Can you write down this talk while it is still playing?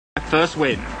first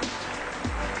win.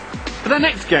 For their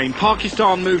next game,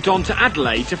 Pakistan moved on to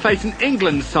Adelaide to face an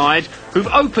England side who've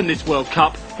opened this World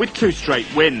Cup with 2 straight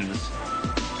wins.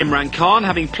 Imran Khan,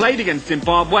 having played against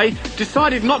Zimbabwe,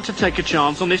 decided not to take a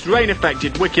chance on this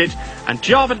rain-affected wicket, and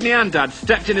Javed Miandad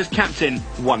stepped in as captain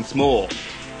once more.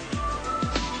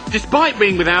 Despite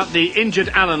being without the injured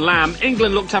Alan Lamb,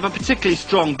 England looked to have a particularly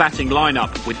strong batting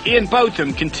lineup, with Ian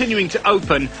Botham continuing to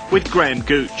open with Graham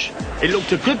Gooch. It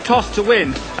looked a good toss to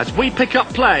win. As we pick up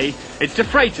play, it's De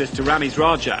Freitas to Ramiz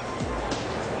Raja.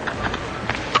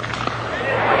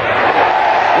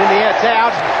 In the air, it's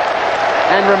out,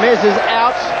 and Ramiz is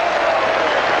out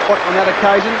on that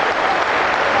occasion,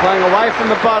 playing away from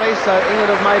the body, so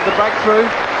England have made the breakthrough.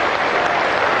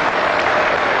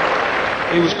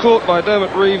 He was caught by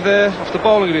Dermot Reeve there off the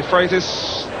bowling of De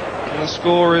Freitas, and the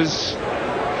score is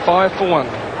 5 for 1.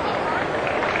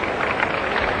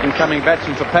 Incoming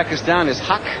batsman for Pakistan is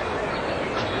Huck.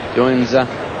 Joins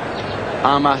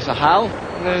Amar Sahal.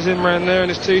 And there's Imran there in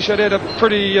his t-shirt. He had a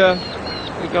pretty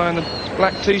good guy in the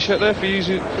black t-shirt there. For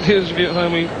those of you at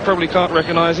home, we probably can't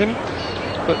recognise him.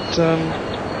 But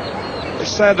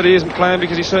it's sad that he isn't playing,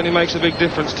 because he certainly makes a big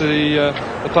difference to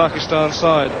the Pakistan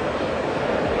side.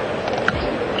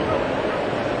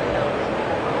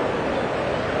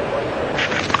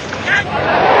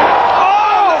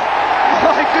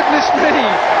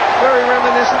 Very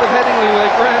reminiscent of Headingley, where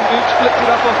Graham Gooch flipped it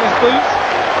up off his boot.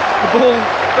 The ball,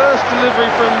 first delivery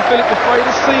from Philip De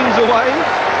Freitas, seams away.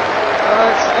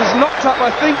 It's knocked up,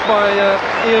 I think, by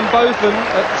Ian Botham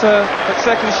at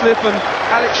second slip, and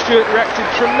Alex Stewart reacted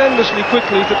tremendously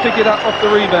quickly to pick it up off the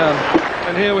rebound.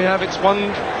 And here we have it's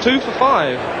 2 for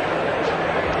 5.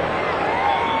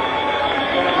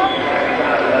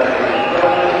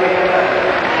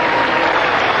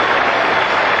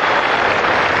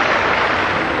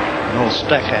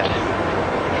 Stackhead.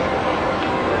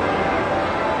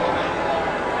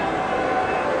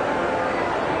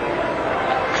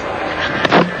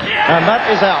 And that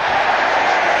is out.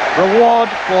 Reward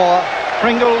for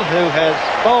Pringle, who has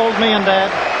bowled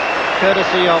Miandad,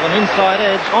 courtesy of an inside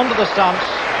edge onto the stumps,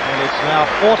 and it's now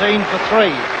 14 for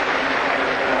 3.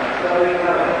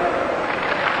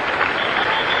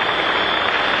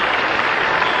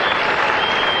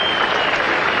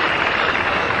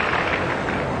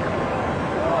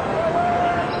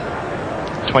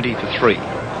 For 3.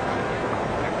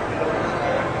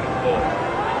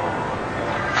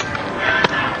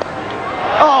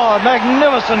 Oh, a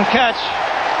magnificent catch.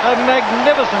 A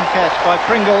magnificent catch by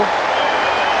Pringle.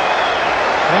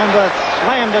 And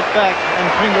slammed it back, and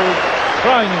Pringle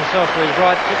throwing himself to his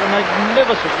right. It's a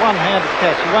magnificent one-handed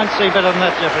catch. You won't see better than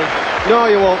that, Jeffrey. No,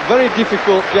 you won't. Very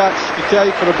difficult catch to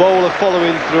take for a bowler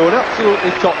following through. An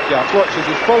absolutely top catch. Watch as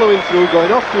he's following through,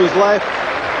 going off to his left.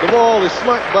 The ball is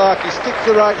smacked back, he sticks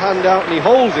the right hand out and he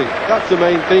holds it. That's the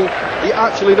main thing. He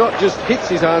actually not just hits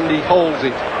his hand, he holds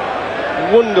it.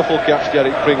 Wonderful catch,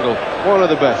 Derek Pringle. One of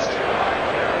the best.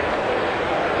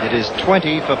 It is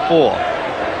 20 for 4.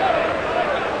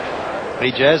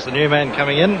 Jazz, the new man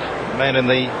coming in, the man in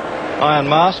the iron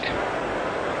mask.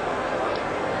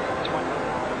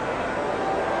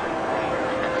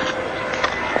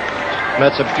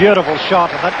 That's a beautiful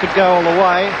shot, and that could go all the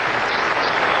way.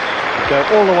 Go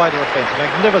all the way to the fence.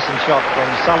 Magnificent shot from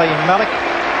Salim Malik.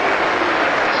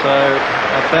 So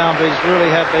our boundaries really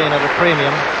have been at a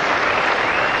premium.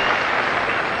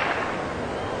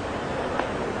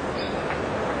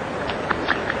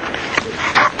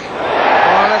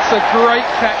 Oh, that's a great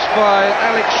catch by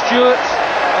Alex Stewart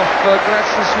off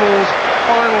Gladstone Small's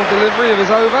final delivery of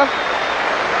his over.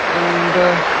 And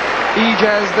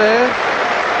Ejaz there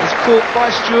is caught by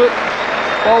Stewart,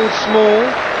 bowled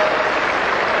Small.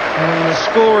 And the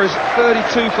score is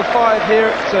 32 for 5 here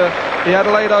at the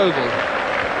Adelaide Oval.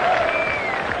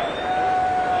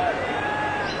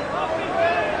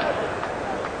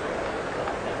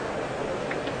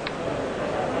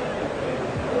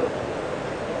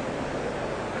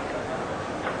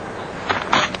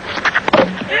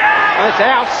 It's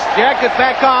out, jacked it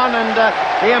back on, and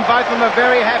Ian Botham, a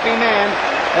very happy man,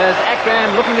 as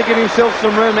Akram looking to give himself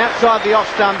some room outside the off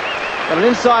stump, but an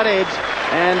inside edge.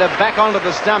 And back onto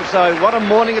the stump. So what a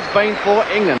morning it's been for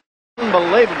England.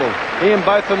 Unbelievable. Ian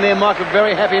Botham there, Mike, a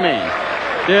very happy man.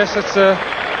 Yes, that's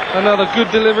another good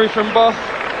delivery from Both.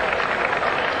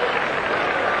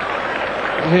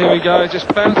 And here we go,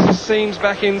 just bounces seams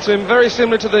back into him. Very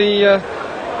similar to the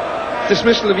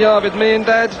dismissal of Javed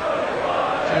Miandad.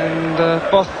 And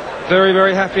Both very,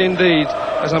 very happy indeed,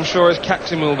 as I'm sure his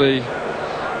captain will be.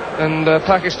 And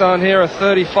Pakistan here are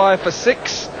 35 for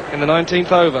 6 in the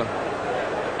 19th over.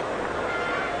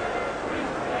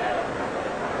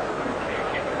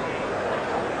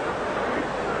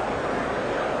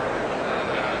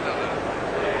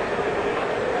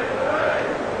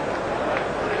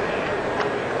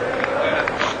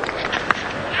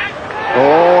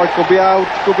 be out,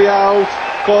 could be out.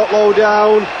 Caught low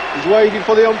down. He's waiting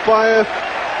for the umpire.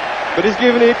 But he's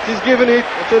given it,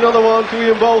 It's another one to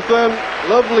Ian Botham.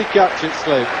 Lovely catch at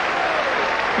slip.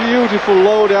 Beautiful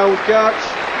low down catch.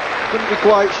 Couldn't be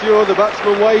quite sure, the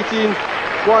batsman waiting,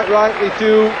 quite rightly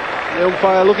too. The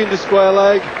umpire looking to square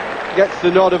leg, gets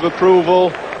the nod of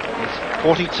approval. It's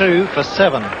 42 for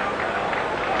 7.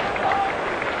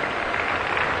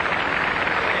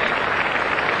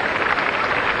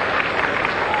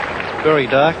 It's very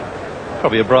dark.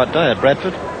 Probably a bright day at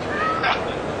Bradford.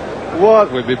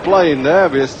 What we'd be playing there,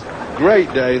 be a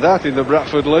great day that in the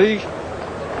Bradford League.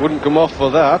 Wouldn't come off for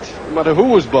that, no matter who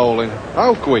was bowling.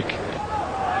 How quick.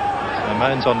 So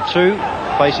Moan's on 2,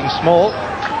 facing small.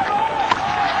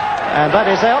 And that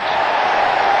is out.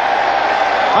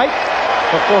 8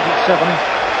 for 47.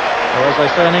 Or as they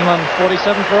say in England,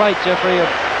 47 for 8, Jeffrey.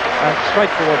 A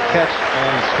straightforward catch,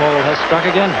 and Small has struck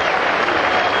again.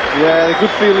 Yeah, good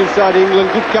feel inside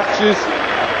England, good catches.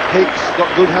 Hicks got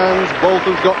good hands,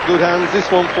 Bolton's got good hands. This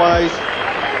one flies,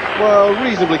 well,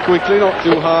 reasonably quickly, not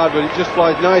too hard, but it just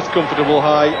flies nice, comfortable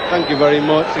height. Thank you very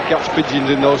much to catch pigeons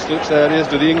in those slips areas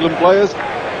to the England players.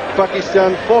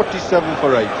 Pakistan 47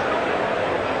 for 8.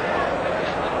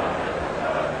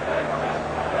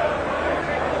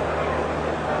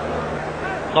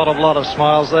 Not a lot of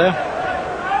smiles there.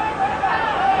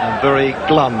 A very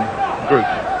glum group.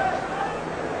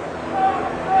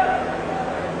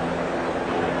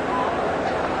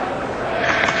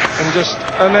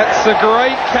 And that's a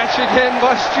great catch again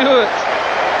by Stewart.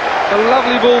 A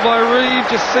lovely ball by Reeve,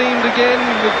 just seamed again.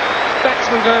 The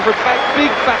batsman going for a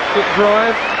big back foot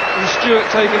drive, and Stewart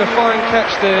taking a fine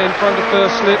catch there in front of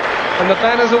first slip, and the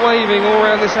banners are waving all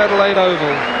around this Adelaide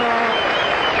Oval.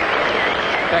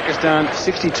 Pakistan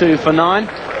 62 for 9,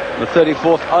 the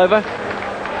 34th over.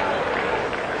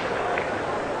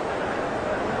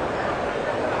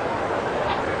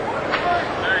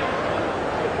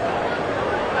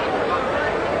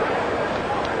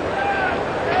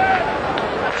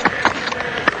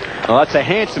 Well, that's a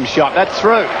handsome shot. That's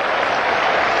through.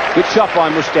 Good shot by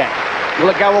Mushtaq. Will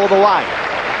it go all the way?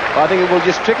 I think it will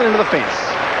just trickle into the fence.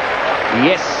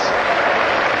 Yes.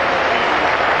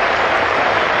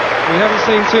 We haven't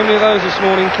seen too many of those this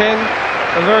morning, Ken.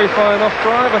 A very fine off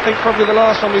drive. I think probably the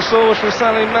last one we saw was from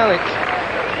Salim Malik.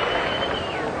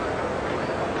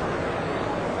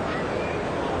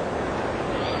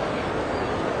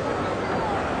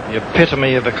 The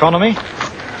epitome of economy.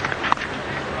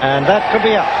 And that could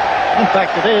be up. In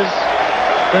fact, it is.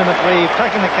 Dermot Reeve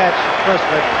taking the catch, first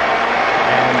slip.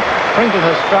 And Pringle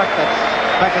has struck. That's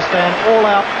Pakistan all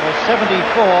out for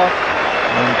 74.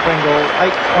 And Pringle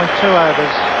 8.2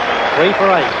 overs, 3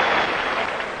 for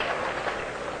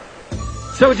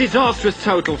 8. So a disastrous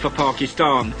total for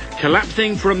Pakistan,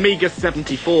 collapsing for a meagre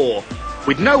 74,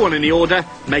 with no one in the order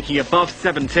making above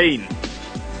 17.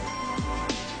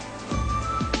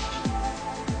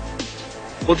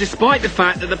 Well, despite the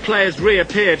fact that the players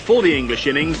reappeared for the English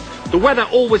innings, the weather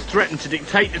always threatened to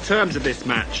dictate the terms of this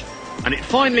match, and it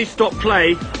finally stopped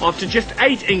play after just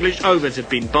 8 English overs had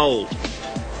been bowled.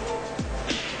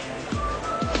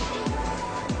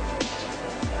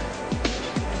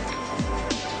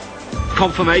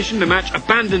 Confirmation the match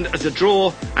abandoned as a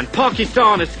draw, and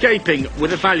Pakistan escaping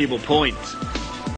with a valuable point.